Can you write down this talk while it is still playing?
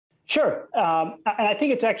Sure. And I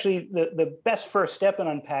think it's actually the best first step in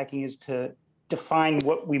unpacking is to define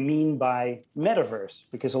what we mean by metaverse,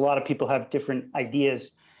 because a lot of people have different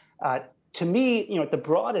ideas. To me, at the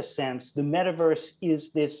broadest sense, the metaverse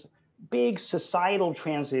is this big societal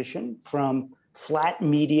transition from flat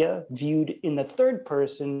media viewed in the third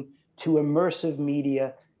person to immersive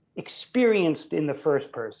media experienced in the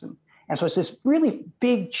first person. And so it's this really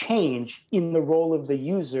big change in the role of the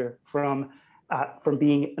user from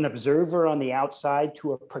being an observer on the outside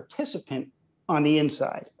to a participant on the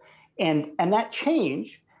inside. And that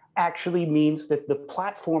change actually means that the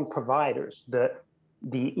platform providers, the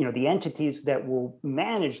entities that will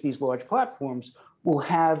manage these large platforms, will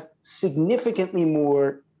have significantly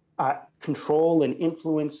more control and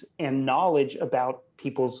influence and knowledge about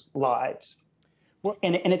people's lives. Well,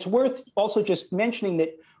 and it's worth also just mentioning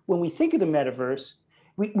that when we think of the metaverse,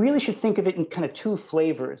 we really should think of it in kind of two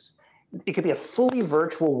flavors. It could be a fully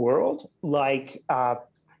virtual world, like a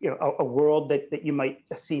world that you might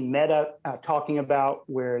see Meta talking about,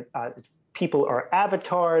 where people are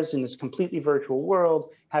avatars in this completely virtual world,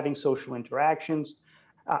 having social interactions.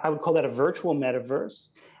 I would call that a virtual metaverse.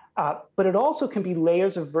 But it also can be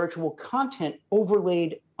layers of virtual content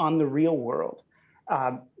overlaid on the real world.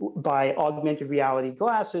 By augmented reality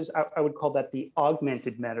glasses, I would call that the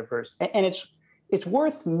augmented metaverse. And it's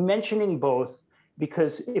worth mentioning both,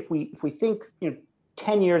 because if we think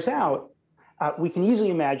 10 years out, we can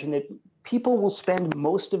easily imagine that people will spend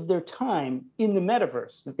most of their time in the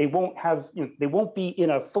metaverse. They won't be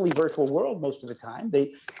in a fully virtual world most of the time.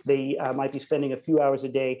 They might be spending a few hours a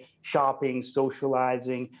day shopping,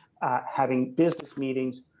 socializing, having business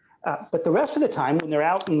meetings. But the rest of the time, when they're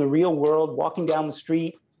out in the real world, walking down the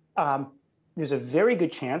street, there's a very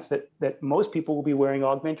good chance that most people will be wearing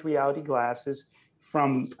augmented reality glasses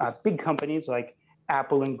from big companies like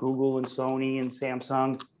Apple and Google and Sony and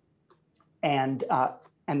Samsung, and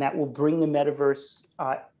that will bring the metaverse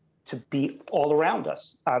to be all around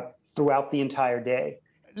us throughout the entire day.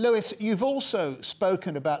 Lewis, you've also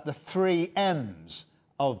spoken about the 3 M's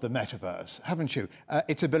of the metaverse, haven't you?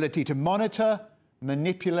 Its ability to monitor,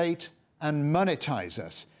 manipulate, and monetize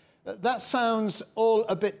us. That sounds all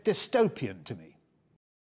a bit dystopian to me.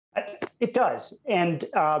 It does, and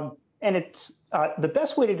it's the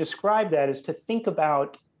best way to describe that is to think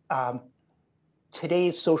about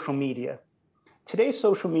today's social media. Today's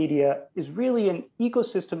social media is really an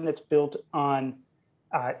ecosystem that's built on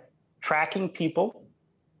tracking people,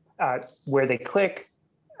 where they click,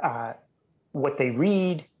 what they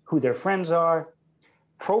read, who their friends are,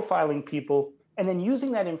 profiling people, and then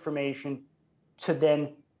using that information to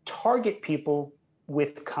then target people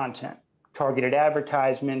with content, targeted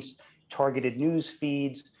advertisements, targeted news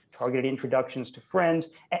feeds, targeted introductions to friends.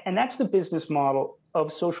 And that's the business model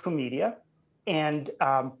of social media. And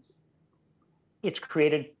it's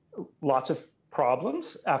created lots of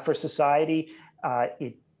problems for society.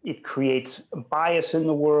 It creates bias in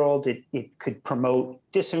the world. It could promote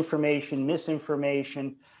disinformation,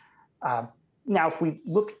 misinformation. Now, if we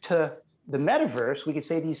look to the metaverse, we could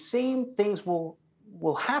say these same things will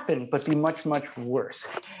happen, but be much, much worse.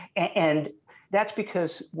 And that's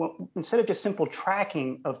because instead of just simple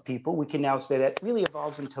tracking of people, we can now say that really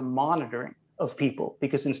evolves into monitoring of people.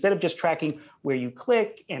 Because instead of just tracking where you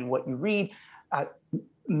click and what you read,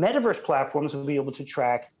 metaverse platforms will be able to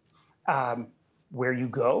track where you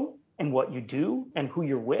go and what you do and who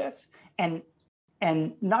you're with, and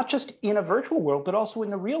not just in a virtual world, but also in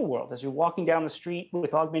the real world as you're walking down the street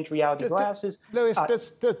with augmented reality glasses. Lewis,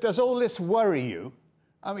 does all this worry you?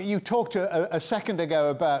 I mean, you talked a second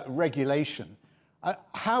ago about regulation.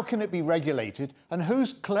 How can it be regulated, and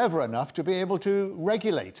who's clever enough to be able to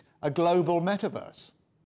regulate a global metaverse?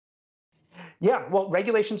 Yeah, well,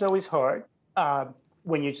 regulation's always hard.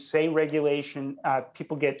 When you say regulation,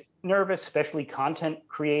 people get nervous, especially content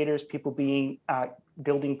creators, people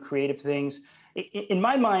building creative things. In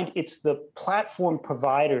my mind, it's the platform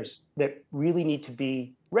providers that really need to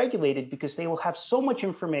be regulated, because they will have so much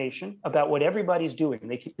information about what everybody's doing.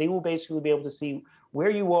 They will basically be able to see where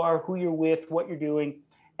you are, who you're with, what you're doing,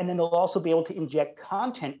 and then they'll also be able to inject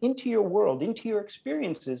content into your world, into your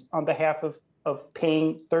experiences on behalf of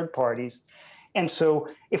paying third parties. And so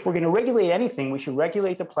if we're going to regulate anything, we should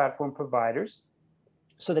regulate the platform providers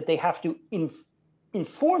so that they have to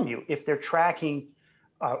inform you if they're tracking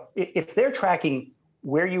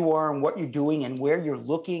where you are and what you're doing and where you're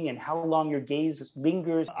looking and how long your gaze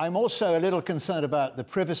lingers. I'm also a little concerned about the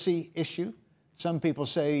privacy issue. Some people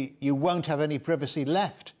say you won't have any privacy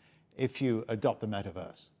left if you adopt the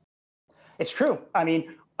metaverse. It's true. I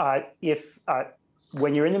mean,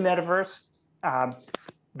 when you're in the metaverse,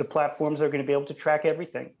 the platforms are going to be able to track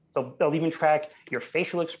everything. They'll even track your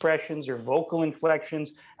facial expressions, your vocal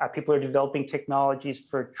inflections. People are developing technologies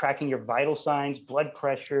for tracking your vital signs, blood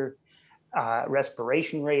pressure,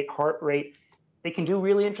 respiration rate, heart rate. They can do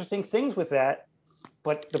really interesting things with that,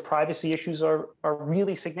 but the privacy issues are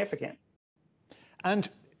really significant. And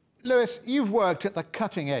Lewis, you've worked at the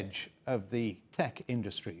cutting edge of the tech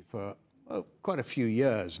industry for quite a few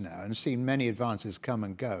years now and seen many advances come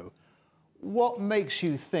and go. What makes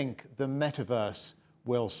you think the metaverse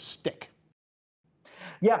will stick?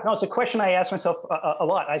 Yeah, no, it's a question I ask myself a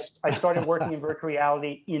lot. I started working in virtual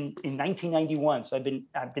reality in 1991, so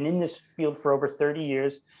I've been in this field for over 30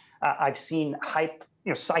 years. I've seen hype,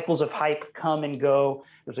 cycles of hype come and go.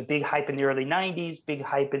 There was a big hype in the early 90s, big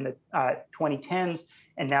hype in the 2010s,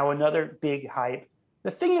 and now another big hype.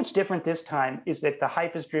 The thing that's different this time is that the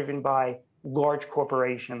hype is driven by large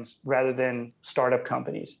corporations rather than startup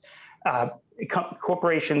companies.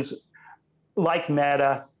 Corporations like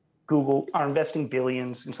Meta, Google are investing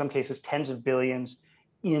billions, in some cases tens of billions,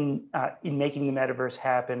 in making the metaverse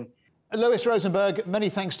happen. Lewis Rosenberg, many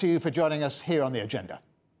thanks to you for joining us here on The Agenda.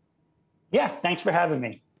 Yeah, thanks for having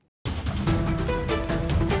me.